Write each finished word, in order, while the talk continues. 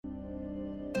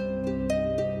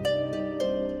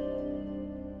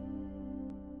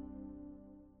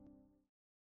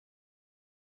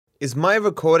Is my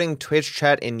recording Twitch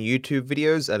chat in YouTube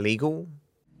videos illegal?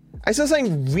 I saw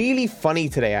something really funny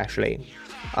today, actually.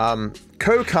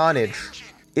 Carnage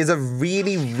is a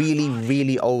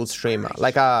really old streamer.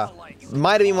 Like,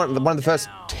 might have been one of the first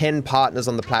 10 partners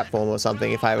on the platform or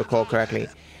something, if I recall correctly.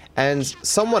 And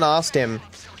someone asked him,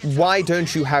 why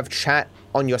don't you have chat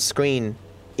on your screen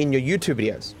in your YouTube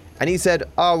videos? And he said,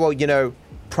 oh, well, you know,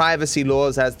 privacy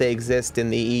laws as they exist in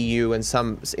the EU and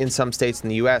in some states in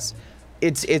the US,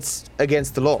 it's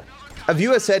against the law. A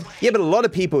viewer said, yeah, but a lot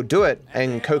of people do it.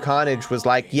 And Carnage was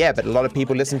like, yeah, but a lot of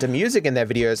people listen to music in their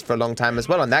videos for a long time as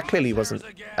well, and that clearly wasn't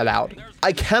allowed.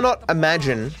 I cannot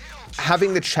imagine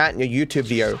having the chat in your YouTube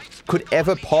video could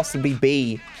ever possibly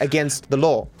be against the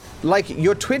law. Like,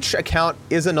 your Twitch account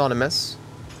is anonymous.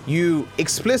 You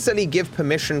explicitly give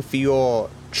permission for your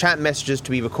chat messages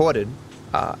to be recorded.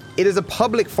 It is a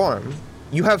public forum.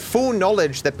 You have full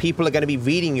knowledge that people are going to be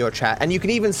reading your chat, and you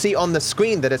can even see on the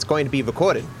screen that it's going to be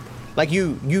recorded. Like,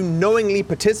 you knowingly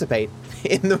participate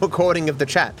in the recording of the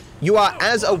chat. You are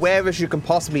as aware as you can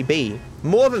possibly be.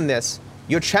 More than this,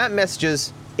 your chat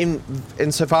messages,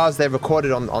 insofar as they're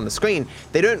recorded on the screen,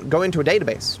 they don't go into a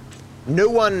database. No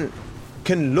one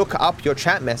can look up your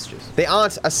chat messages. They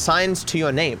aren't assigned to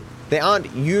your name. They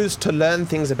aren't used to learn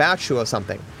things about you or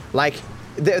something. Like,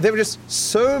 there are just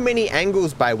so many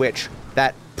angles by which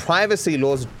that privacy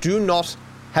laws do not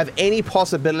have any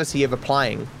possibility of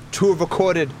applying to a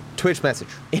recorded Twitch message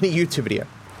in a YouTube video.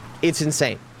 It's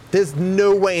insane. There's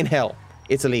no way in hell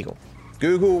it's illegal.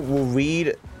 Google will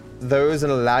read those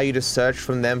and allow you to search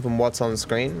from them from what's on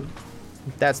screen.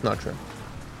 That's not true.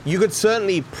 You could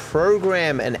certainly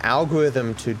program an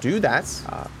algorithm to do that,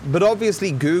 but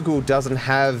obviously Google doesn't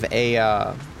have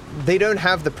they don't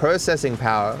have the processing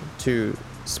power to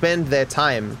spend their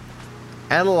time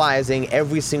analyzing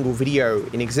every single video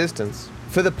in existence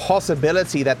for the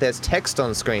possibility that there's text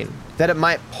on screen, that it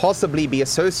might possibly be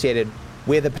associated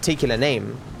with a particular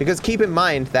name. Because keep in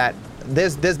mind that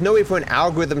there's no way for an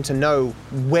algorithm to know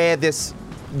where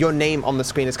your name on the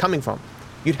screen is coming from.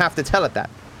 You'd have to tell it that.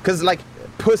 Because, like,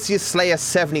 Pussy Slayer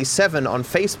 77 on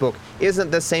Facebook isn't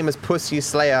the same as Pussy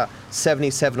Slayer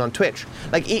 77 on Twitch.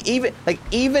 Like, even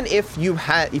if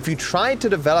you tried to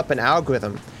develop an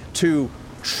algorithm to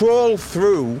trawl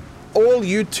through all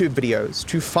YouTube videos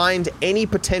to find any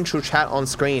potential chat on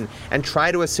screen and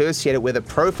try to associate it with a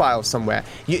profile somewhere,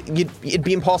 it'd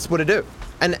be impossible to do.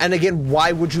 And again,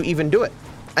 why would you even do it?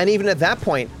 And even at that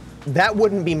point, that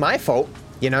wouldn't be my fault,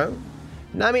 you know?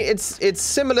 I mean, it's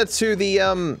similar to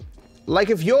the like,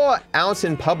 if you're out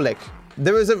in public,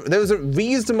 there is a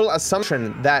reasonable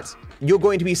assumption that you're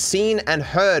going to be seen and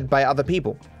heard by other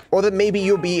people. Or that maybe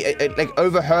you'll be like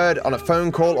overheard on a phone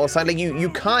call or something. You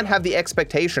can't have the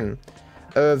expectation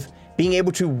of being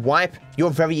able to wipe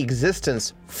your very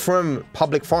existence from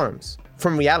public forums,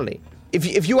 from reality.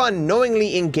 If you are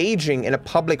knowingly engaging in a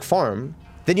public forum,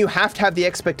 then you have to have the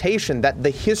expectation that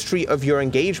the history of your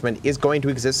engagement is going to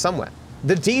exist somewhere.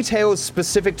 The details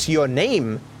specific to your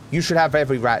name, you should have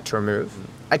every right to remove.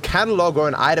 A catalog or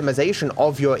an itemization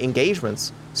of your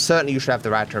engagements, certainly you should have the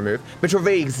right to remove, but your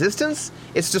very existence,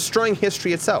 it's destroying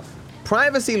history itself.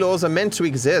 Privacy laws are meant to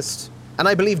exist, and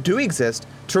I believe do exist,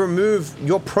 to remove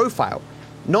your profile,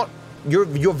 not your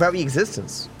very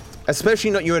existence,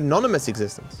 especially not your anonymous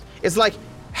existence. It's like,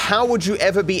 how would you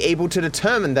ever be able to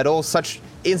determine that all such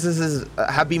instances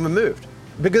have been removed?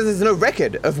 Because there's no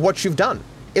record of what you've done.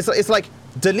 It's like,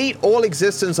 delete all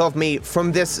existence of me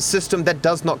from this system that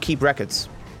does not keep records.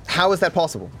 How is that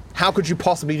possible? How could you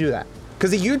possibly do that?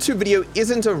 Because a YouTube video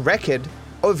isn't a record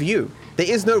of you.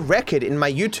 There is no record in my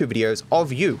YouTube videos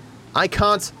of you. I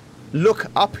can't look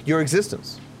up your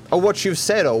existence, or what you've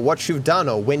said, or what you've done,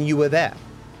 or when you were there.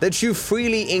 That you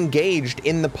freely engaged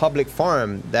in the public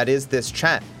forum that is this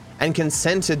chat, and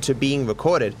consented to being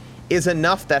recorded, is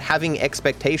enough that having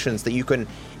expectations that you can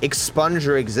expunge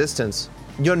your existence,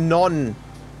 your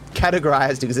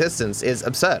non-categorized existence, is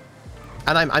absurd.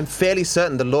 And I'm fairly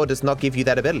certain the law does not give you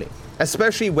that ability,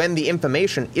 especially when the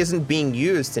information isn't being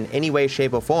used in any way,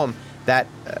 shape, or form that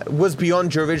was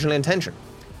beyond your original intention.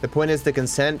 The point is the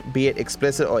consent, be it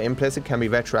explicit or implicit, can be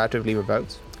retroactively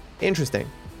revoked. Interesting.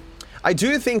 I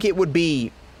do think it would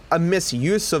be a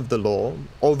misuse of the law,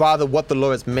 or rather what the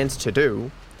law is meant to do,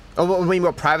 or I mean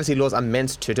what privacy laws are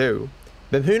meant to do.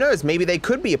 But who knows, maybe they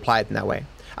could be applied in that way.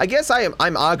 I guess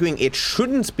I'm arguing it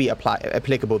shouldn't be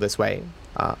applicable this way.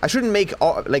 I shouldn't make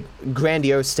like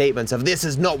grandiose statements of this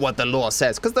is not what the law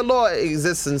says, because the law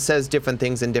exists and says different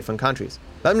things in different countries.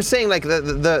 But I'm just saying, like,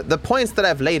 the points that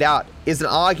I've laid out is an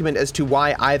argument as to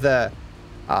why either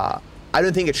I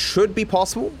don't think it should be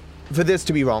possible for this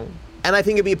to be wrong, and I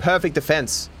think it'd be a perfect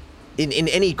defense in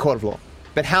any court of law.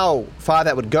 But how far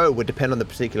that would go would depend on the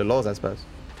particular laws, I suppose.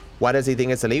 Why does he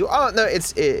think it's illegal? Oh, no,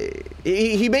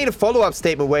 he made a follow-up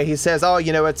statement where he says, oh,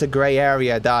 you know, it's a gray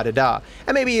area, da-da-da.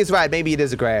 And maybe he's right, maybe it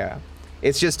is a gray area.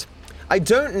 It's just, I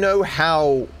don't know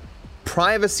how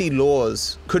privacy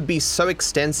laws could be so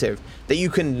extensive that you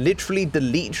can literally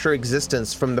delete your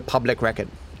existence from the public record.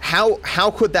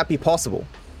 How could that be possible?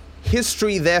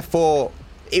 History, therefore,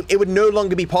 it would no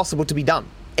longer be possible to be done.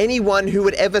 Anyone who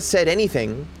had ever said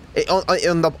anything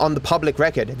on the public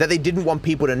record that they didn't want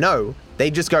people to know, they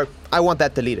just go, I want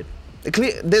that deleted.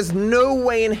 There's no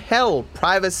way in hell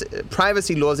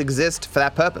privacy laws exist for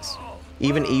that purpose.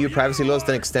 Even EU privacy laws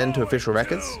don't extend to official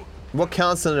records. What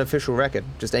counts as an official record?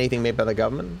 Just anything made by the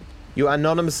government? You are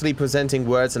anonymously presenting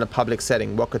words in a public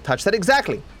setting. What could touch that?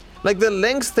 Exactly. Like, the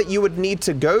lengths that you would need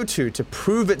to go to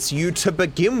prove it's you to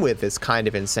begin with is kind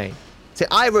of insane. Say,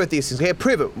 I wrote these things. Okay,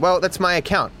 prove it. Well, that's my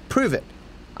account. Prove it.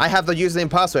 I have the username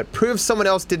and password. Prove someone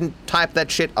else didn't type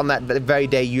that shit on that very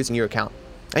day using your account.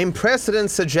 I mean, precedent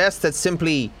suggests that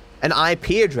simply an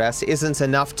IP address isn't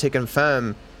enough to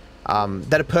confirm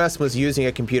that a person was using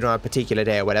a computer on a particular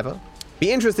day or whatever.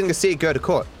 Be interesting to see it go to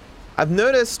court. I've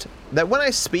noticed that when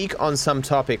I speak on some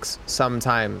topics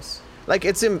sometimes, like,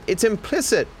 it's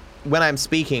implicit when I'm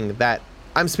speaking that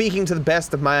I'm speaking to the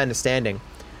best of my understanding.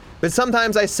 But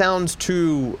sometimes I sound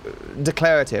too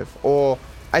declarative, or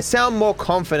I sound more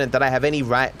confident that I have any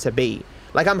right to be.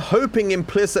 Like, I'm hoping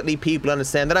implicitly people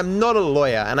understand that I'm not a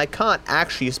lawyer and I can't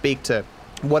actually speak to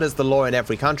what is the law in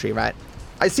every country, right?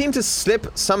 I seem to slip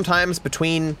sometimes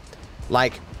between,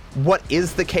 like, what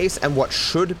is the case and what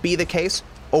should be the case,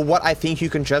 or what I think you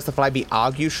can justifiably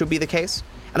argue should be the case.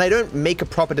 And I don't make a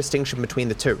proper distinction between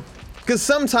the two. Because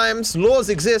sometimes laws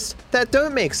exist that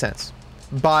don't make sense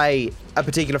by a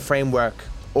particular framework,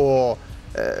 or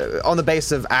on the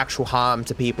basis of actual harm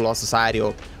to people or society,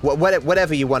 or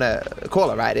whatever you want to call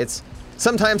it, right? It's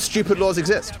sometimes stupid laws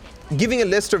exist. Giving a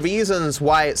list of reasons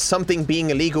why something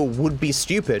being illegal would be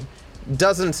stupid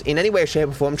doesn't in any way, shape,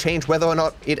 or form change whether or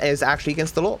not it is actually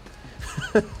against the law.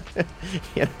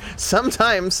 You know,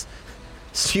 sometimes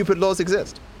stupid laws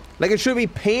exist. Like, it should be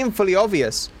painfully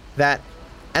obvious that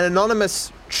an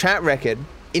anonymous chat record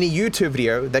in a YouTube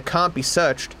video that can't be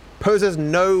searched poses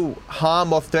no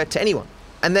harm or threat to anyone.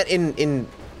 And that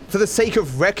for the sake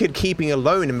of record keeping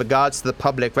alone in regards to the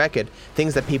public record,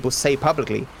 things that people say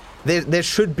publicly, there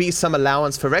should be some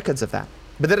allowance for records of that.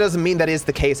 But that doesn't mean that is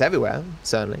the case everywhere,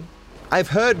 certainly. I've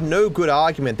heard no good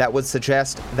argument that would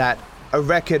suggest that a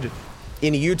record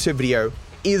in a YouTube video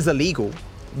is illegal,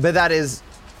 but that is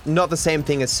not the same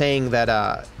thing as saying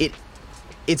that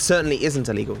it certainly isn't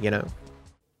illegal, you know?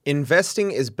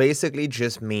 Investing is basically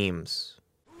just memes.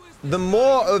 The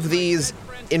more of these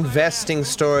investing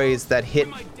stories that hit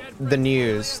the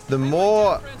news, the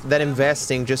more that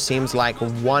investing just seems like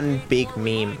one big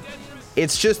meme.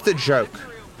 It's just a joke.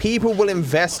 People will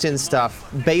invest in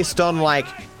stuff based on, like,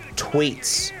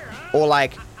 tweets or,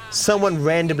 like, someone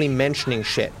randomly mentioning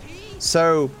shit.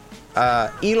 So,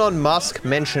 Elon Musk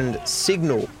mentioned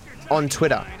Signal on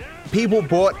Twitter. People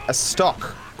bought a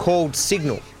stock called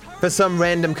Signal for some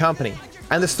random company.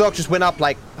 And the stock just went up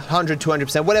like 100,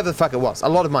 200%, whatever the fuck it was. A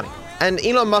lot of money. And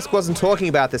Elon Musk wasn't talking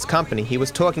about this company. He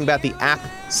was talking about the app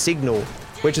Signal,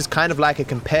 which is kind of like a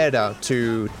competitor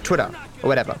to Twitter or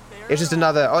whatever. It's just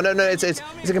another, oh no, it's a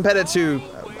competitor to,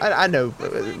 I don't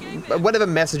know, whatever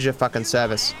messenger fucking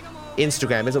service.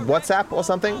 Instagram, is it WhatsApp or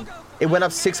something? It went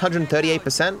up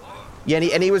 638%. Yeah,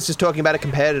 and he was just talking about a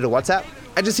competitor to WhatsApp.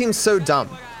 It just seems so dumb.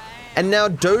 And now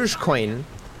Dogecoin,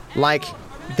 like,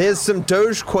 there's some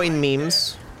Dogecoin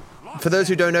memes. For those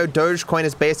who don't know, Dogecoin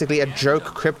is basically a joke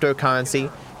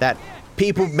cryptocurrency that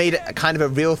people made it kind of a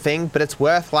real thing, but it's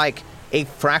worth like a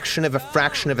fraction of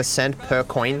a cent per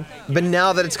coin. But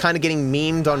now that it's kind of getting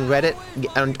memed on Reddit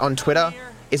and on Twitter,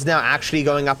 it's now actually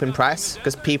going up in price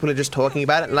because people are just talking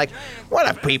about it. Like, well,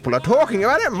 if people are talking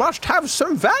about it, it must have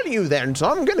some value then, so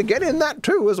I'm going to get in that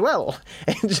too as well.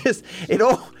 It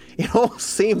all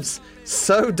seems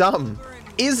so dumb.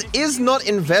 Is not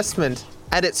investment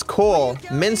at its core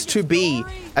meant to be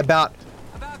about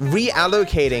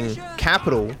reallocating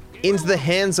capital into the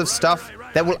hands of stuff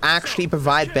that will actually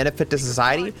provide benefit to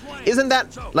society? Isn't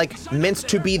that like meant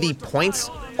to be the point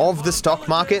of the stock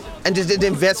market and just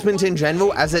investment in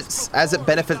general as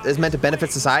it meant to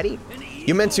benefit society?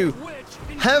 You're meant to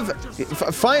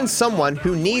find someone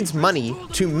who needs money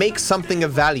to make something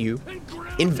of value,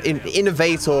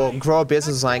 innovate or grow a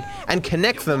business line, and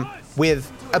connect them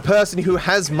with a person who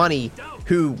has money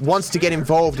who wants to get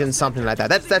involved in something like that.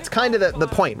 That's kind of the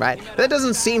point, right? But that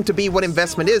doesn't seem to be what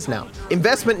investment is now.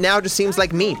 Investment now just seems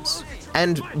like memes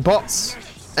and bots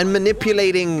and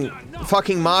manipulating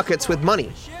fucking markets with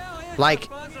money. Like,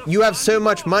 you have so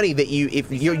much money that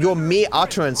if your mere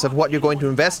utterance of what you're going to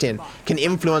invest in can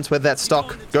influence whether that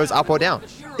stock goes up or down.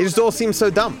 It just all seems so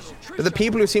dumb. But the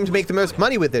people who seem to make the most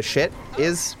money with this shit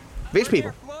is rich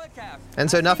people. And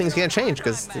so nothing's gonna change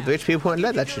because the rich people won't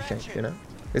let that shit change, you know?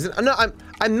 No,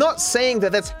 I'm not saying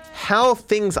that that's how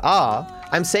things are.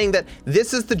 I'm saying that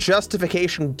this is the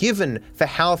justification given for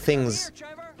how things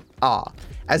are.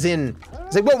 As in,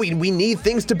 it's like, well, we need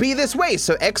things to be this way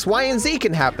so X, Y, and Z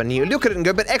can happen. You look at it and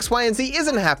go, but X, Y, and Z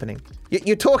isn't happening.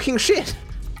 You're talking shit.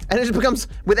 And it just becomes,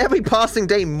 with every passing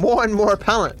day, more and more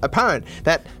apparent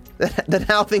that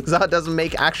how things are doesn't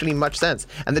make actually much sense.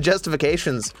 And the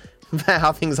justifications for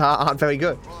how things are aren't very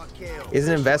good. Is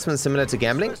an investment similar to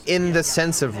gambling? In the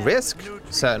sense of risk,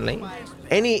 certainly.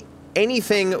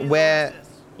 Anything where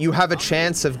you have a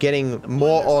chance of getting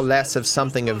more or less of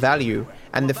something of value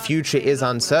and the future is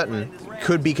uncertain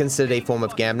could be considered a form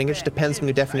of gambling. It just depends on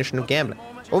your definition of gambling.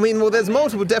 I mean, well, there's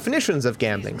multiple definitions of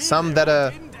gambling. Some that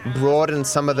are broad and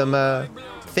some of them are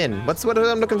thin. What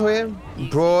I'm looking for here?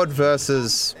 Broad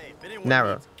versus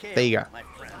narrow. There you go.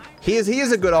 He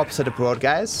is a good opposite of broad,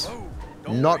 guys.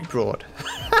 Not broad.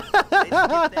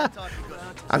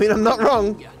 I mean, I'm not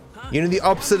wrong. You know the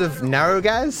opposite of narrow,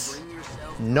 guys?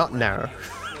 Not narrow.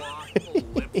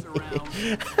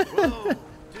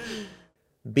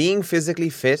 Being physically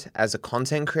fit as a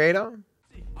content creator?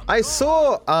 I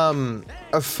saw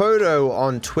a photo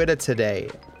on Twitter today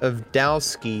of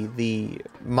Dowski, the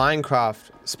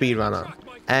Minecraft speedrunner,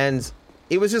 and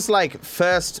it was just like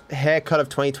first haircut of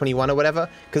 2021 or whatever,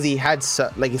 because he had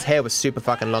like his hair was super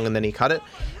fucking long and then he cut it,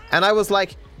 and I was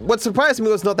like, what surprised me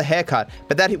was not the haircut,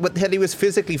 but that he was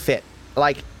physically fit.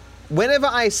 Like, whenever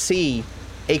I see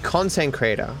a content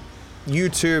creator,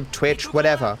 YouTube, Twitch,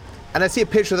 whatever, and I see a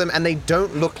picture of them and they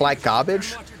don't look like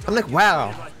garbage, I'm like,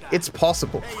 wow, it's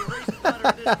possible.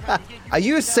 Are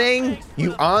you saying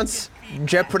you aren't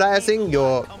jeopardizing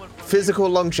your physical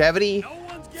longevity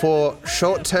for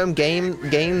short-term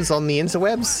gains on the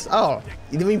interwebs? Oh,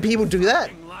 you mean people do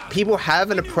that? People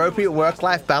have an appropriate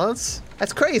work-life balance?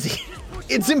 That's crazy.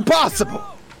 It's impossible.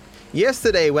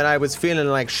 Yesterday, when I was feeling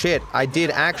like shit, I did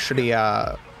actually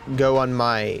go on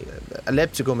my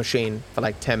elliptical machine for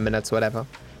like 10 minutes, whatever.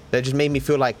 That just made me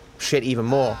feel like shit even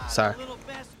more, so.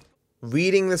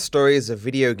 Reading the stories of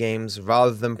video games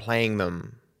rather than playing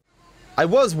them. I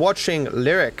was watching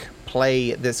Lyric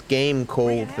play this game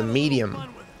called The Medium,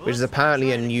 which is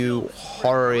apparently a new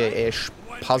horror-ish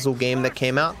puzzle game that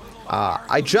came out.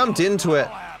 I jumped into it,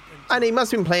 and he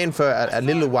must have been playing for a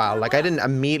little while. Like, I didn't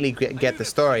immediately get the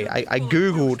story. I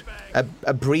googled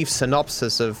a brief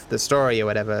synopsis of the story or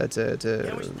whatever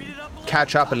to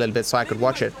catch up a little bit so I could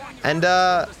watch it. And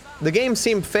the game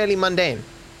seemed fairly mundane.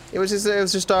 It was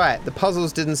just alright. The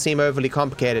puzzles didn't seem overly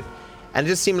complicated, and it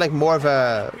just seemed like more of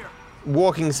a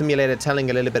walking simulator telling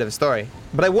a little bit of a story.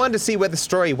 But I wanted to see where the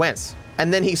story went,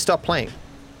 and then he stopped playing.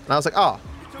 And I was like, oh,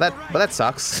 that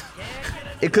sucks.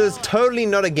 It was totally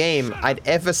not a game I'd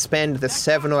ever spend the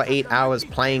 7 or 8 hours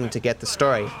playing to get the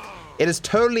story. It is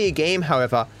totally a game,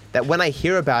 however, that when I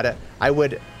hear about it, I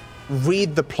would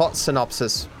read the plot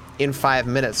synopsis in 5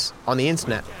 minutes on the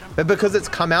internet. But because it's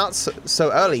come out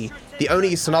so early, the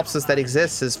only synopsis that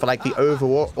exists is for like the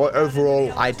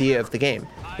overall idea of the game,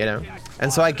 you know?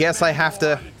 And so I guess I have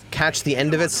to catch the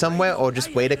end of it somewhere, or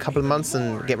just wait a couple of months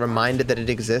and get reminded that it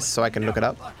exists so I can look it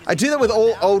up. I do that with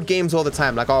all old games all the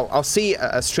time. Like, I'll see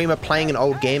a streamer playing an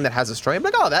old game that has a story. I'm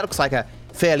like, oh, that looks like a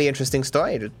fairly interesting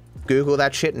story. Just Google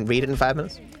that shit and read it in 5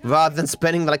 minutes. Rather than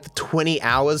spending like the 20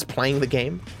 hours playing the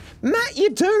game. Matt, you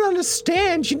don't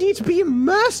understand. You need to be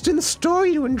immersed in the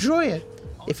story to enjoy it.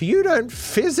 If you don't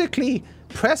physically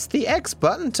press the X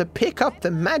button to pick up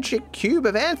the magic cube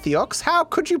of Antiox, how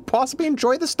could you possibly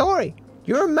enjoy the story?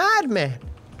 You're a madman.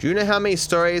 Do you know how many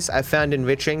stories I found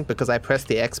enriching because I pressed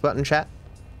the X button, chat?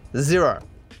 0.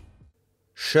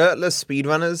 Shirtless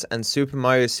speedrunners and Super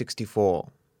Mario 64.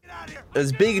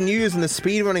 There's big news in the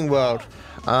speedrunning world.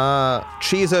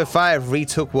 Cheezo5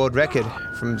 retook world record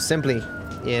from Simply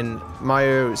in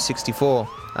Mario 64,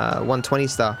 120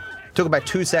 star. Took about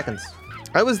 2 seconds.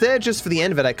 I was there just for the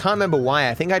end of it. I can't remember why.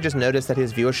 I think I just noticed that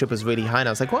his viewership was really high, and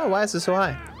I was like, why is this so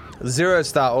high? 0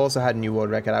 star also had a new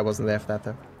world record. I wasn't there for that,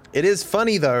 though. It is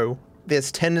funny, though,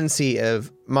 this tendency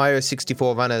of Mario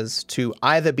 64 runners to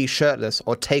either be shirtless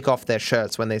or take off their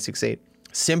shirts when they succeed.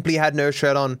 Simply had no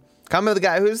shirt on. Can't remember the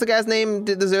guy. Who's the guy's name?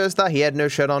 Did the 0 star? He had no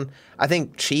shirt on. I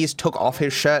think Cheese took off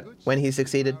his shirt when he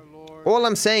succeeded. All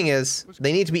I'm saying is,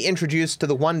 they need to be introduced to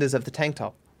the wonders of the tank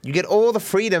top. You get all the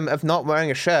freedom of not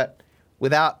wearing a shirt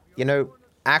without, you know,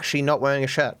 actually not wearing a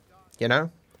shirt, you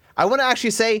know? I want to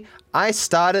actually say I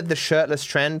started the shirtless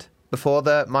trend before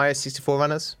the Mario 64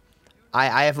 runners.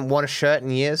 I haven't worn a shirt in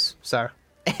years, so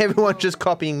everyone's just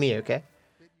copying me, okay?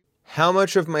 How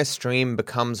much of my stream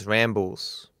becomes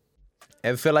rambles?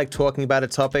 Ever feel like talking about a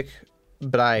topic,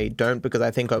 but I don't because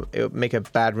I think it would make a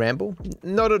bad ramble?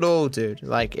 Not at all, dude.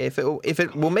 Like, if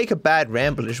it will make a bad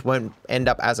ramble, it just won't end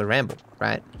up as a ramble,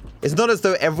 right? It's not as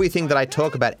though everything that I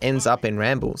talk about ends up in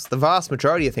rambles. The vast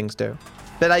majority of things do.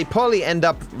 But I probably end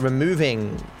up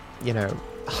removing, you know,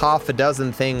 half a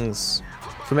dozen things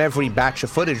from every batch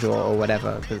of footage or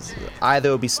whatever, because either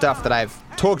it'll be stuff that I've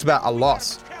talked about a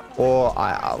lot, or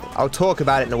I'll talk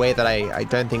about it in a way that I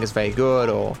don't think is very good,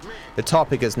 or the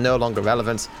topic is no longer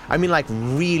relevant. I mean, like,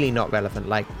 really not relevant.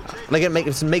 Like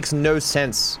it makes no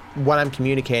sense what I'm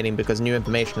communicating because new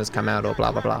information has come out or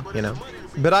blah, blah, blah, you know?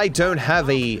 But I don't have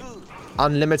a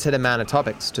unlimited amount of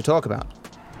topics to talk about.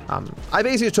 I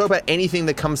basically talk about anything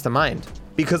that comes to mind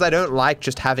because I don't like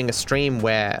just having a stream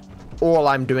where all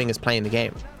I'm doing is playing the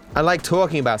game. I like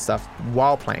talking about stuff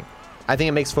while playing. I think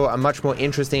it makes for a much more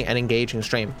interesting and engaging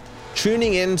stream.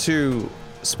 Tuning into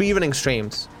speedrunning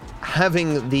streams,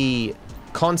 having the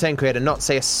content creator not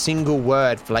say a single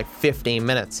word for like 15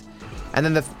 minutes, and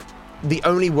then the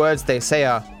only words they say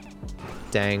are,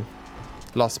 dang,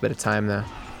 lost a bit of time there.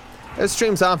 Those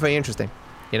streams aren't very interesting,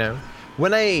 you know?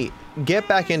 When I get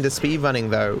back into speedrunning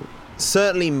though,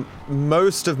 certainly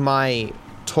most of my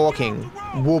talking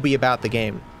will be about the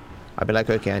game. I'll be like,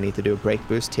 okay, I need to do a brake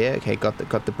boost here. Okay, got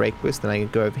the brake boost. Then I can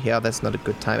go over here. That's not a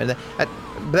good time. And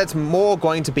but that's more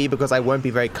going to be because I won't be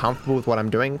very comfortable with what I'm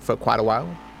doing for quite a while.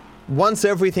 Once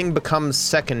everything becomes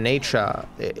second nature,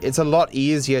 it's a lot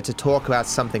easier to talk about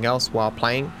something else while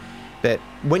playing. But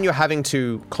when you're having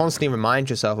to constantly remind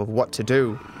yourself of what to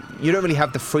do, you don't really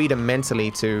have the freedom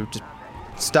mentally to just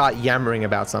start yammering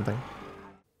about something.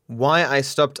 Why I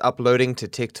stopped uploading to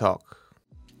TikTok.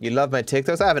 You love my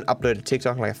TikToks? I haven't uploaded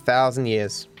TikTok in like 1,000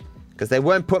 years because they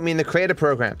won't put me in the creator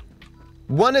program.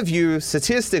 One of you,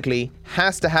 statistically,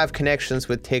 has to have connections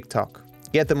with TikTok.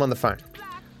 Get them on the phone.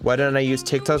 Why don't I use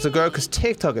TikTok to grow? Because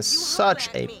TikTok is such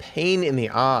a pain in the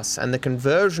ass, and the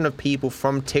conversion of people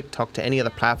from TikTok to any other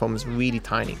platform is really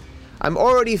tiny. I'm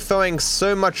already throwing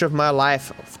so much of my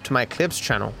life to my clips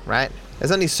channel, right?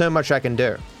 There's only so much I can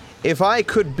do. If I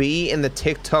could be in the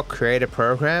TikTok creator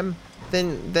program,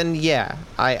 then yeah,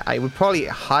 I would probably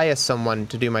hire someone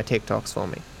to do my TikToks for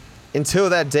me. Until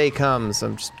that day comes,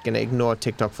 I'm just gonna ignore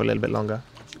TikTok for a little bit longer.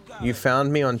 You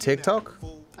found me on TikTok?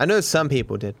 I know some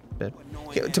people did, but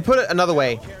to put it another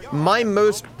way, my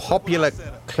most popular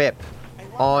clip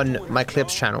on my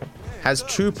clips channel has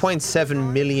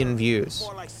 2.7 million views,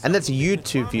 and that's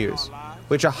YouTube views,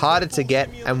 which are harder to get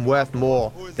and worth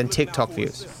more than TikTok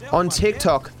views. On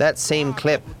TikTok, that same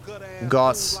clip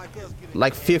got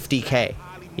like 50K,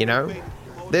 you know?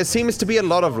 There seems to be a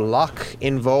lot of luck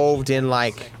involved in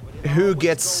like who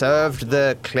gets served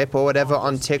the clip or whatever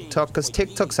on TikTok, because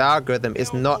TikTok's algorithm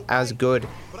is not as good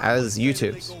as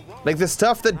YouTube's. Like the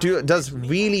stuff that does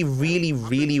really, really,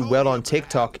 really well on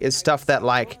TikTok is stuff that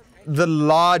like the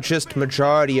largest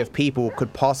majority of people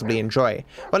could possibly enjoy.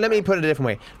 Well, let me put it a different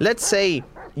way. Let's say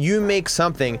you make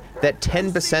something that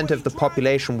 10% of the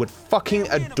population would fucking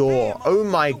adore. Oh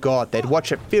my god, they'd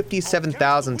watch it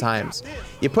 57,000 times.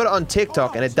 You put it on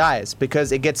TikTok and it dies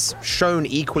because it gets shown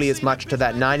equally as much to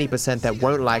that 90% that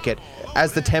won't like it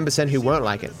as the 10% who won't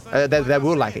like it, that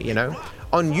will like it, you know?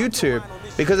 On YouTube,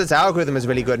 because its algorithm is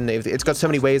really good and it's got so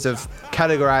many ways of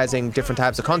categorizing different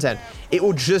types of content, it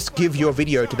will just give your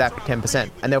video to that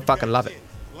 10% and they'll fucking love it.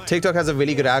 TikTok has a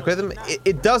really good algorithm.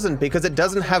 It doesn't, because it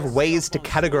doesn't have ways to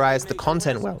categorize the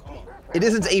content well. It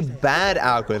isn't a bad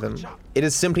algorithm. It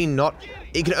is simply not,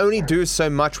 it can only do so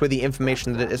much with the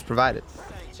information that it is provided.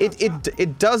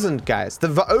 It doesn't, guys.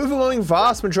 The overwhelming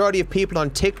vast majority of people on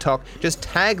TikTok just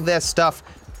tag their stuff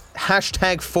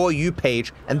 #4U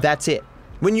page and that's it.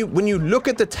 When you look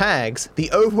at the tags,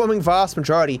 the overwhelming vast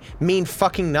majority mean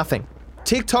fucking nothing.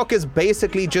 TikTok is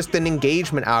basically just an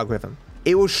engagement algorithm.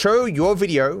 It will show your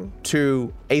video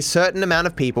to a certain amount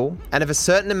of people, and if a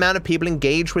certain amount of people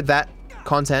engage with that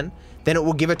content, then it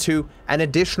will give it to an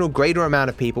additional greater amount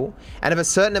of people, and if a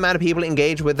certain amount of people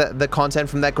engage with the content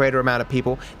from that greater amount of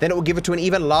people, then it will give it to an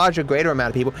even larger, greater amount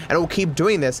of people, and it will keep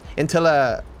doing this until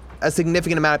a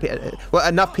significant amount of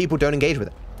enough people don't engage with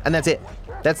it, and that's it.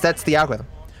 That's the algorithm.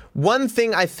 One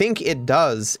thing I think it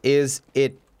does is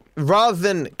it, rather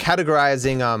than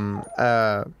categorizing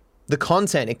the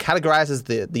content, it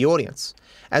categorizes the audience.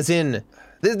 As in,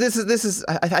 this is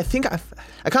I think I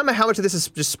can't remember how much of this is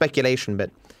just speculation, but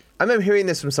I remember hearing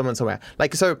this from someone somewhere.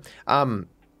 Like, so,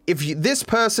 if this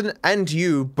person and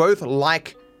you both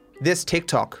like this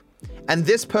TikTok, and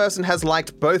this person has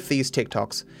liked both these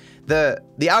TikToks,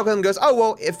 the algorithm goes, oh,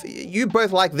 well, if you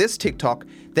both like this TikTok,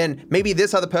 then maybe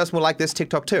this other person will like this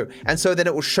TikTok too. And so then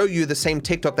it will show you the same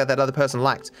TikTok that other person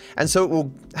liked. And so it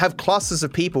will have clusters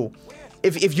of people.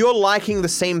 If you're liking the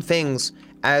same things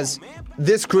as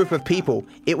this group of people,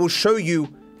 it will show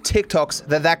you TikToks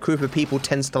that group of people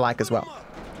tends to like as well.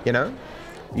 You know?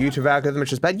 YouTube algorithm,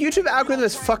 which is bad. YouTube algorithm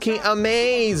is fucking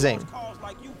amazing.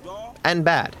 And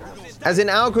bad. As in,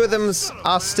 algorithms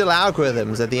are still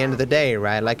algorithms at the end of the day,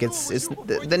 right? Like, they're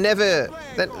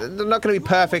not going to be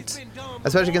perfect,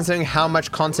 especially considering how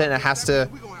much content it has to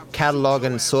catalog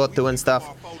and sort through and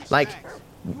stuff. Like,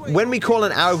 when we call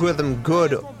an algorithm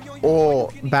good or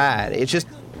bad,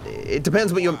 it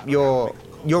depends what you're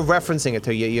referencing it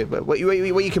to, what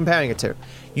you're comparing it to.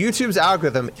 YouTube's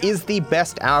algorithm is the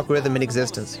best algorithm in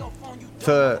existence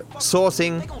for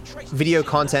sourcing video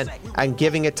content and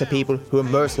giving it to people who are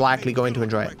most likely going to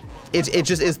enjoy it. It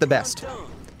just is the best.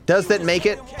 Does that make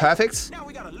it perfect?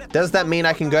 Does that mean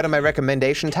I can go to my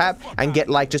recommendation tab and get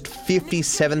like just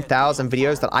 57,000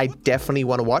 videos that I definitely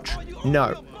want to watch?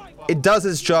 No. It does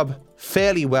its job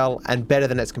fairly well and better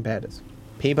than its competitors.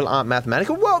 People aren't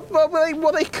mathematical?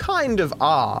 Well, they kind of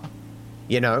are,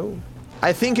 you know?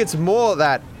 I think it's more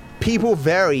that people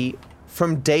vary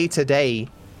from day to day,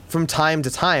 from time to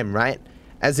time, right?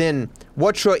 As in,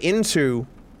 what you're into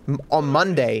on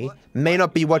Monday may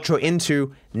not be what you're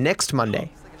into next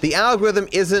Monday. The algorithm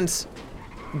isn't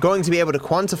going to be able to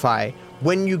quantify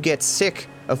when you get sick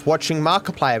of watching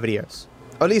Markiplier videos.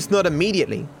 Or at least not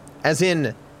immediately. As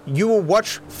in, you will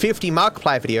watch 50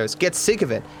 Markiplier videos, get sick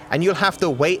of it, and you'll have to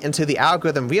wait until the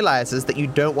algorithm realizes that you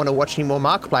don't want to watch any more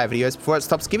Markiplier videos before it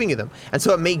stops giving you them. And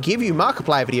so it may give you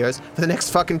Markiplier videos for the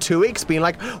next fucking 2 weeks, being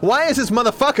like, why is this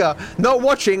motherfucker not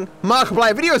watching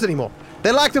Markiplier videos anymore?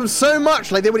 They like them so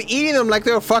much, like they were eating them like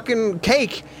they were fucking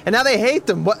cake, and now they hate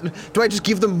them. What, do I just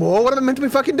give them more? What am I meant to be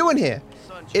fucking doing here?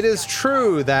 It is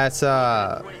true that,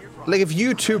 like if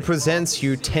YouTube presents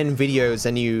you 10 videos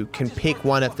and you can pick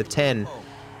one of the 10,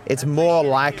 it's more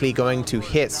likely going to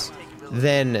hit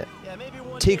than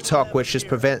TikTok, which just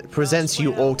presents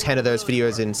you all 10 of those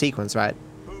videos in sequence, right?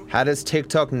 How does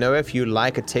TikTok know if you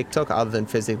like a TikTok other than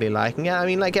physically liking it? I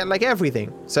mean, like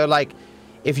everything. So, like,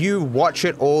 if you watch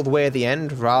it all the way at the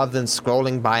end rather than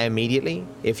scrolling by immediately,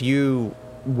 if you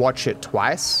watch it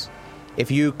twice, if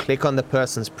you click on the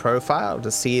person's profile to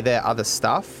see their other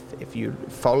stuff, if you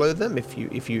follow them, if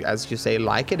you, as you say,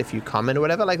 like it, if you comment or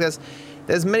whatever, like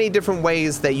there's many different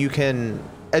ways that you can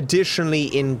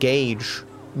additionally engage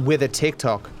with a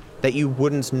TikTok that you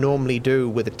wouldn't normally do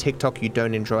with a TikTok you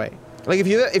don't enjoy. Like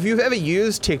if you've ever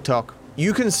used TikTok,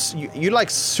 you like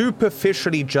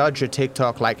superficially judge a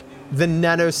TikTok like the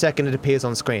nanosecond it appears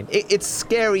on screen. It's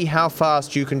scary how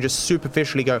fast you can just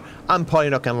superficially go, I'm probably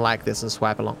not gonna like this, and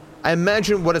swipe along. I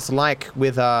imagine what it's like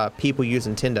with people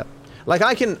using Tinder. Like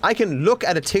I can look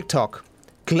at a TikTok,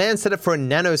 glance at it for a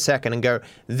nanosecond and go,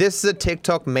 this is a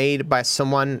TikTok made by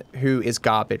someone who is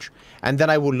garbage. And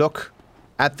then I will look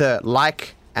at the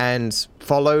like and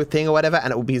follow thing or whatever,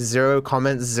 and it will be 0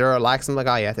 comments, 0 likes. I'm like,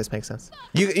 oh yeah, this makes sense.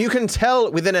 You can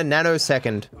tell within a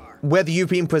nanosecond whether you've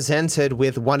been presented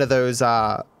with one of those,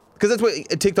 because that's what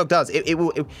TikTok does.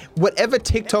 Whatever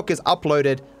TikTok is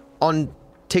uploaded on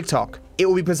TikTok, it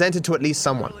will be presented to at least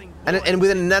someone. And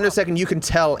within a nanosecond, you can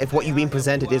tell if what you've been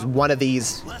presented is one of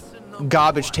these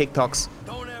garbage TikToks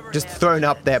just thrown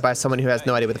up there by someone who has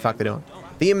no idea what the fuck they're doing.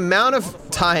 The amount of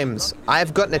times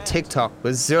I've gotten a TikTok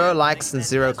with 0 likes and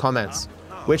 0 comments,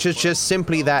 which is just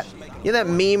simply that, you know, that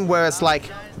meme where it's like,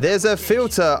 there's a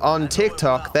filter on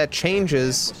TikTok that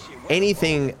changes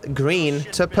anything green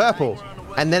to purple.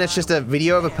 And then it's just a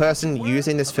video of a person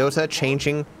using this filter,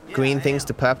 changing green things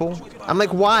to purple. I'm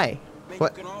like, why?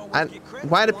 What?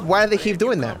 Why do they keep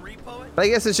doing that? But I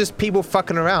guess it's just people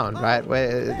fucking around, right?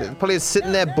 Where probably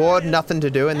sitting there bored, nothing to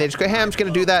do, and they just go, hey, I'm just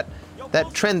gonna do that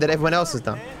trend that everyone else has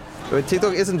done. But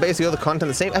TikTok isn't basically all the content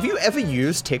the same. Have you ever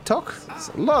used TikTok? There's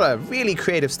a lot of really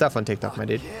creative stuff on TikTok, my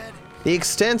dude. The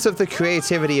extent of the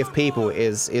creativity of people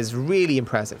is really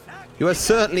impressive. You are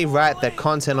certainly right that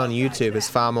content on YouTube is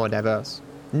far more diverse.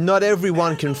 Not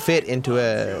everyone can fit into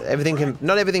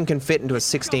not everything can fit into a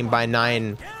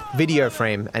 16:9 video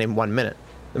frame and in 1 minute.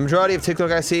 The majority of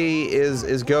TikTok I see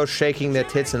is girls shaking their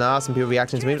tits and ass and people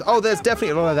reacting to memes. Oh, there's definitely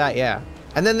a lot of that, yeah.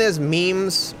 And then there's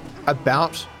memes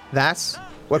about that,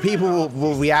 where people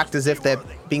will react as if they're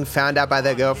being found out by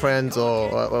their girlfriends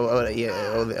or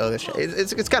this shit.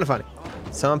 It's kind of funny.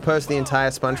 Someone posted the entire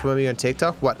SpongeBob movie on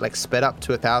TikTok, what, like sped up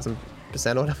to 1,000%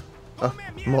 or whatever? Oh,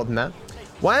 more than that.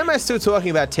 Why am I still talking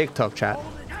about TikTok, chat?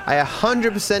 I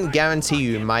 100% guarantee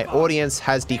you my audience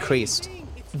has decreased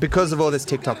because of all this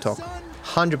TikTok talk.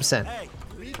 100%.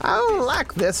 I don't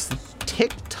like this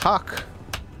TikTok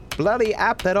bloody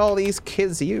app that all these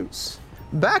kids use.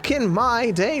 Back in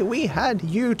my day, we had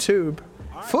YouTube,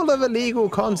 full of illegal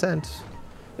content.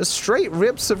 The straight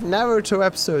rips of Naruto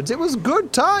episodes. It was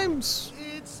good times.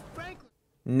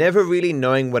 Never really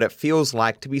knowing what it feels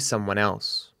like to be someone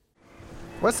else.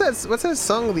 What's that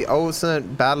song? The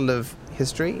Ultimate Battle of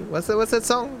History? What's that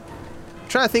song? I'm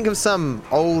trying to think of some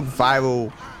old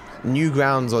viral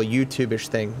Newgrounds or YouTube-ish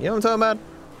thing. You know what I'm talking about?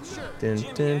 Dun,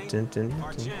 dun, dun, dun,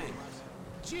 dun.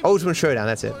 Ultimate Showdown,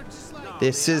 that's it.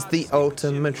 This is the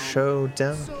Ultimate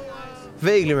Showdown.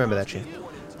 Vaguely remember that shit.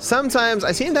 Sometimes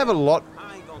I seem to have a lot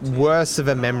worse of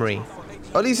a memory.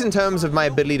 Or at least in terms of my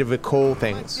ability to recall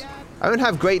things. I don't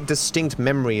have great distinct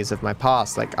memories of my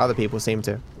past like other people seem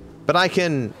to. But I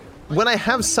can, when I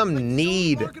have some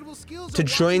need to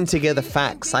join together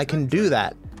facts, I can do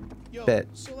that. But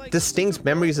distinct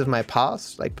memories of my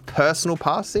past, like personal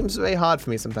past, seems very hard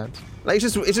for me sometimes. Like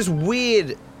it's just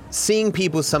weird seeing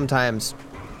people sometimes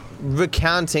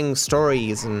recounting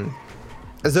stories and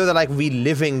as though they're like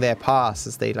reliving their past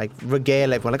as they like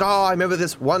regale everyone. Like, oh, I remember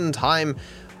this one time,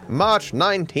 March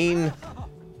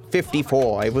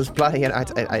 1954. It was bloody. I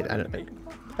don't know.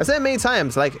 I've said it many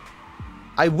times. Like,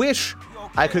 I wish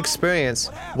I could experience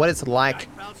what it's like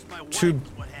to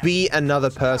be another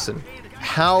person,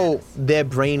 how their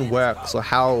brain works or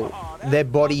how their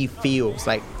body feels.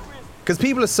 Like, because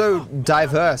people are so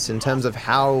diverse in terms of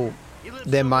how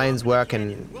their minds work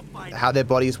and how their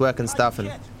bodies work and stuff.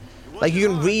 And like, you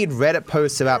can read Reddit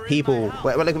posts about people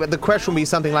where, like, the question will be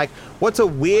something like, what's a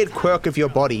weird quirk of your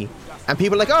body? And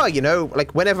people are like, oh, you know,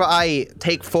 like whenever I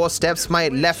take 4 steps, my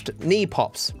left knee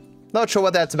pops. Not sure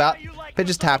what that's about, but it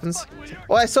just happens.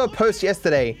 Well, I saw a post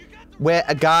yesterday where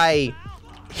a guy,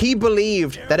 he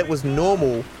believed that it was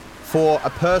normal for a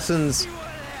person's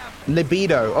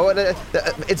libido, or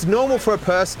it's normal for a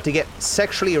person to get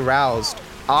sexually aroused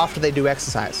after they do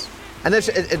exercise. And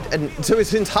so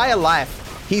his entire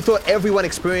life, he thought everyone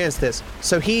experienced this.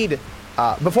 So he'd,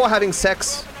 before having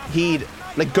sex, he'd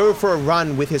like go for a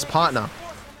run with his partner.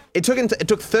 It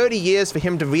took 30 years for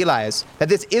him to realize that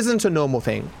this isn't a normal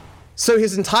thing. So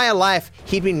his entire life,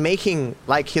 he'd been making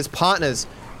like his partners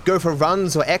go for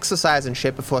runs or exercise and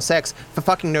shit before sex for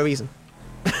fucking no reason.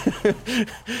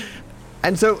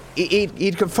 And so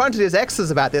he'd confronted his exes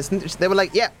about this, and they were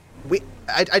like, yeah,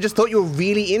 I just thought you were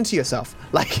really into yourself.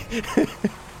 Like,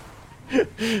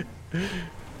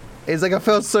 it's like I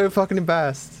felt so fucking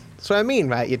embarrassed. That's what I mean,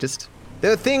 right?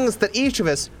 There are things that each of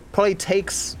us probably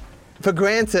takes for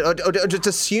granted or just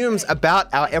assumes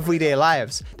about our everyday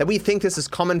lives, that we think this is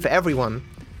common for everyone,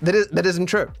 that isn't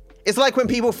true. It's like when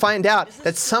people find out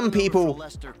that some people,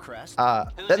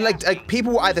 that like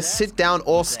people either sit down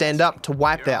or stand up to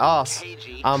wipe their ass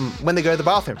when they go to the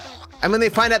bathroom. And when they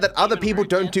find out that other people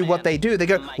don't do what they do, they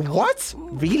go, what?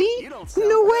 Really?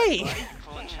 No way.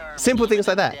 Simple things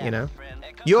like that, you know?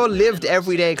 Your lived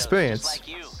everyday experience,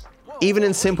 even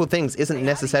in simple things, isn't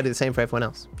necessarily the same for everyone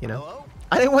else, you know?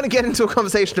 I didn't want to get into a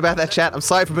conversation about that, chat. I'm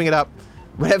sorry for bringing it up.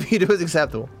 Whatever you do is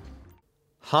acceptable.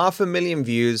 500,000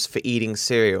 views for eating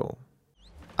cereal.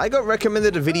 I got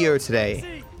recommended a video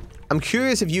today. I'm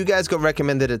curious if you guys got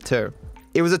recommended it too.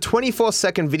 It was a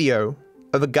 24-second video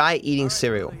of a guy eating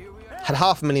cereal. Had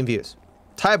 500,000 views.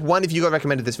 Type 1 if you got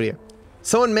recommended this video.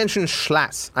 Someone mentioned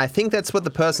Schlatt. I think that's what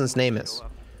the person's name is.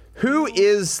 Who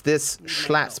is this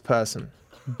Schlatt person?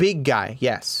 Big guy,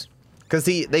 yes. Because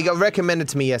they got recommended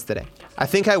to me yesterday. I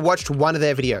think I watched one of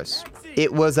their videos.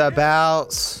 It was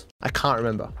about, I can't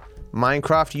remember.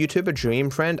 Minecraft YouTuber, Dream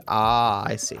Friend? Ah,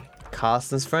 I see.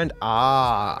 Carsten's friend?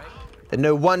 Ah. Then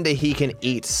no wonder he can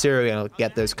eat cereal and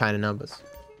get those kind of numbers.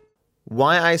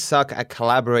 Why I suck at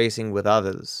collaborating with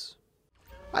others.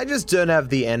 I just don't have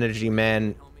the energy,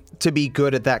 man, to be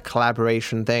good at that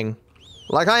collaboration thing.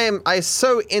 Like I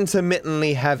so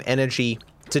intermittently have energy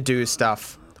to do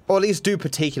stuff. Or at least do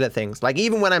particular things. Like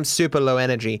even when I'm super low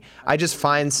energy, I just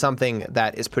find something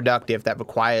that is productive that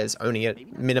requires only a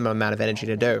minimum amount of energy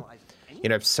to do. You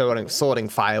know, sorting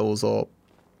files or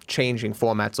changing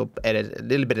formats or edit a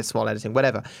little bit of small editing,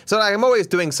 whatever. So like, I'm always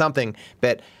doing something,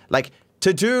 but like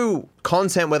to do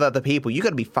content with other people, you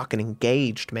gotta be fucking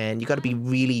engaged, man. You gotta be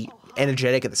really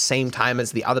energetic at the same time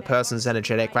as the other person's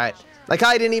energetic, right? Like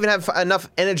I didn't even have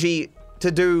enough energy to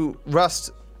do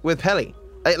Rust with Pelly.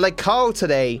 Like Carl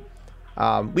today,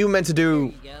 we were meant to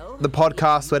do the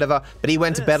podcast, whatever, but he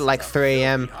went to bed at like 3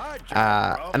 a.m.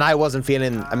 And I wasn't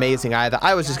feeling amazing either.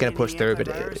 I was just gonna push through, but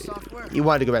he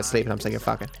wanted to go back to sleep, and I'm saying,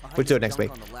 fuck it, we'll do it next week.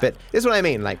 But this is what I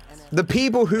mean, like the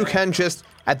people who can just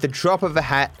at the drop of a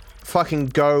hat fucking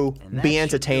go be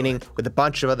entertaining with a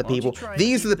bunch of other people.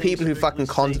 These are the people who fucking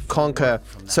conquer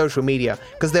social media,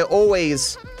 because they're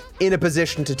always in a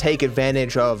position to take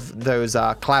advantage of those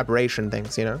collaboration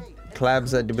things, you know?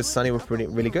 Collabs I did with Sunny were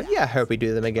really good. Yeah, I hope we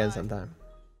do them again sometime.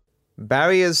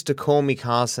 Barriers to Call Me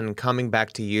Carson coming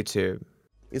back to YouTube.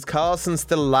 Is Carson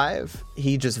still alive?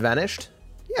 He just vanished?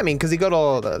 Yeah, I mean, because he got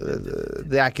all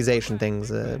the accusation things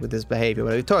with his behavior.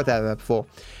 We talked about that before.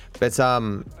 But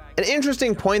an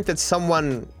interesting point that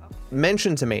someone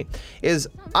mentioned to me is,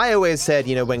 I always said,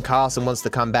 you know, when Carson wants to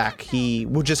come back, he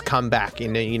will just come back. His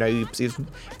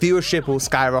viewership will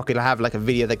skyrocket. He'll have like a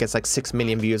video that gets like 6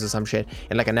 million views or some shit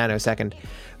in like a nanosecond.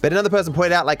 But another person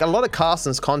pointed out, like, a lot of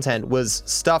Carson's content was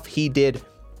stuff he did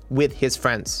with his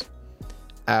friends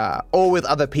or with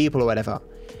other people or whatever.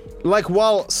 Like,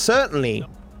 while certainly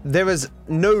there is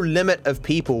no limit of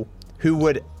people who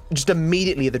would just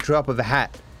immediately, at the drop of a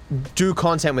hat, do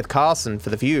content with Carson for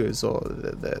the views or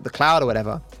the cloud or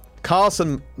whatever,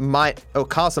 Carson might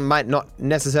not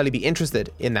necessarily be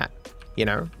interested in that, you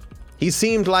know? He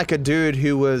seemed like a dude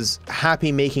who was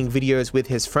happy making videos with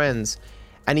his friends,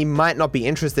 and he might not be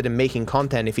interested in making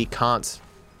content if he can't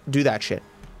do that shit,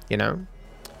 you know?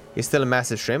 He's still a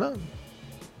massive streamer?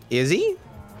 Is he?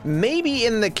 Maybe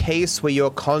in the case where your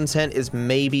content is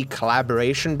maybe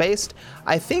collaboration based,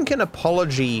 I think an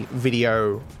apology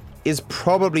video is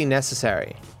probably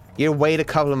necessary. You wait a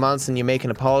couple of months and you make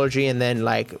an apology, and then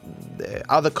like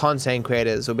other content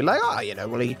creators will be like, oh, you know,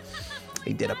 well, he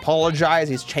did apologize,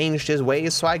 he's changed his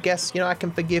ways, so I guess, you know, I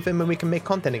can forgive him and we can make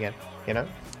content again, you know?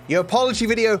 Your apology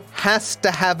video has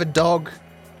to have a dog.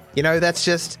 You know, that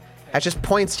just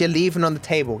points you're leaving on the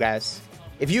table, guys.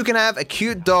 If you can have a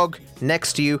cute dog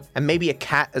next to you and maybe a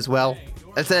cat as well,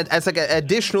 that's like an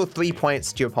additional 3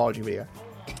 points to your apology video.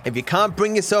 If you can't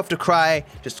bring yourself to cry,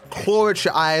 just claw at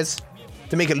your eyes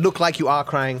to make it look like you are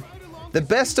crying. The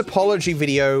best apology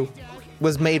video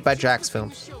was made by Jack's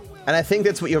Films, and I think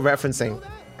that's what you're referencing.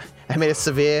 I made a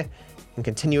severe and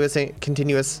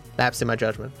continuous lapse in my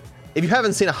judgment. If you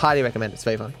haven't seen it, I highly recommend it. It's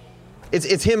very fun.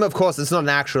 It's him, of course. It's not an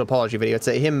actual apology video. It's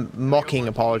him mocking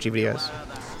apology videos.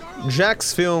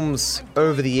 Jack's Films,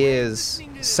 over the years,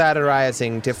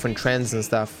 satirizing different trends and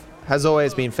stuff, has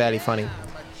always been fairly funny.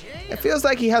 It feels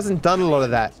like he hasn't done a lot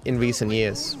of that in recent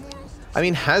years. I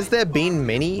mean, has there been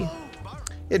many?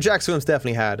 Yeah, Jack's Films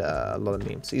definitely had a lot of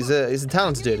memes. He's a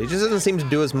talented dude. He just doesn't seem to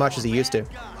do as much as he used to.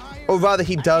 Or rather,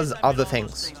 he does other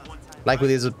things. Like with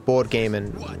his board game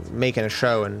and making a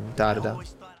show and da-da-da.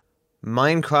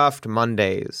 Minecraft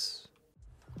Mondays.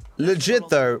 Legit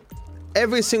though,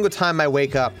 every single time I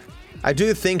wake up, I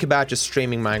do think about just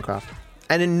streaming Minecraft,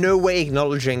 and in no way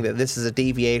acknowledging that this is a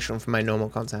deviation from my normal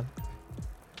content.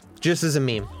 Just as a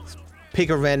meme.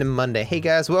 Pick a random Monday. Hey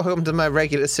guys, welcome to my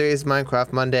regular series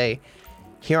Minecraft Monday.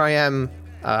 Here I am,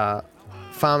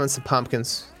 farming some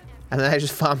pumpkins. And then I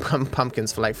just farm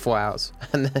pumpkins for like 4 hours.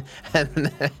 And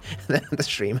then the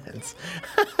stream ends.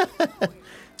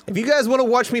 If you guys want to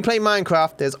watch me play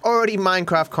Minecraft, there's already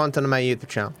Minecraft content on my YouTube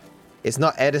channel. It's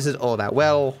not edited all that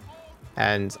well,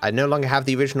 and I no longer have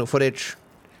the original footage,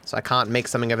 so I can't make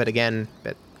something of it again,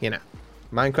 but, you know.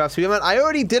 Minecraft speedrun. I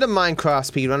already did a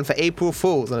Minecraft speedrun for April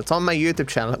Fools, and it's on my YouTube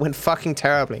channel. It went fucking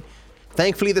terribly.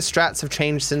 Thankfully, the strats have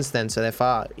changed since then, so they're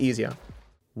far easier.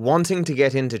 Wanting to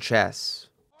get into chess.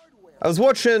 I was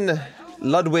watching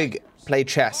Ludwig play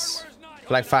chess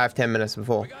for like 5-10 minutes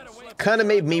before. Kind of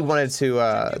made me wanted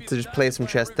to just play some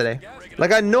chess today.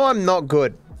 Like, I know I'm not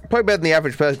good. Probably better than the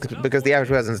average person, because the average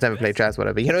person's never played chess,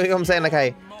 whatever. You know what I'm saying?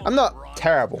 Like, I'm not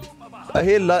terrible. I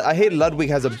hear Ludwig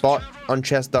has a bot on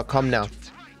chess.com now.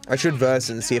 I should verse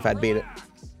it and see if I'd beat it.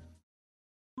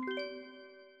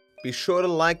 Be sure to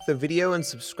like the video and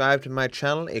subscribe to my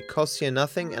channel. It costs you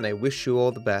nothing, and I wish you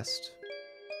all the best.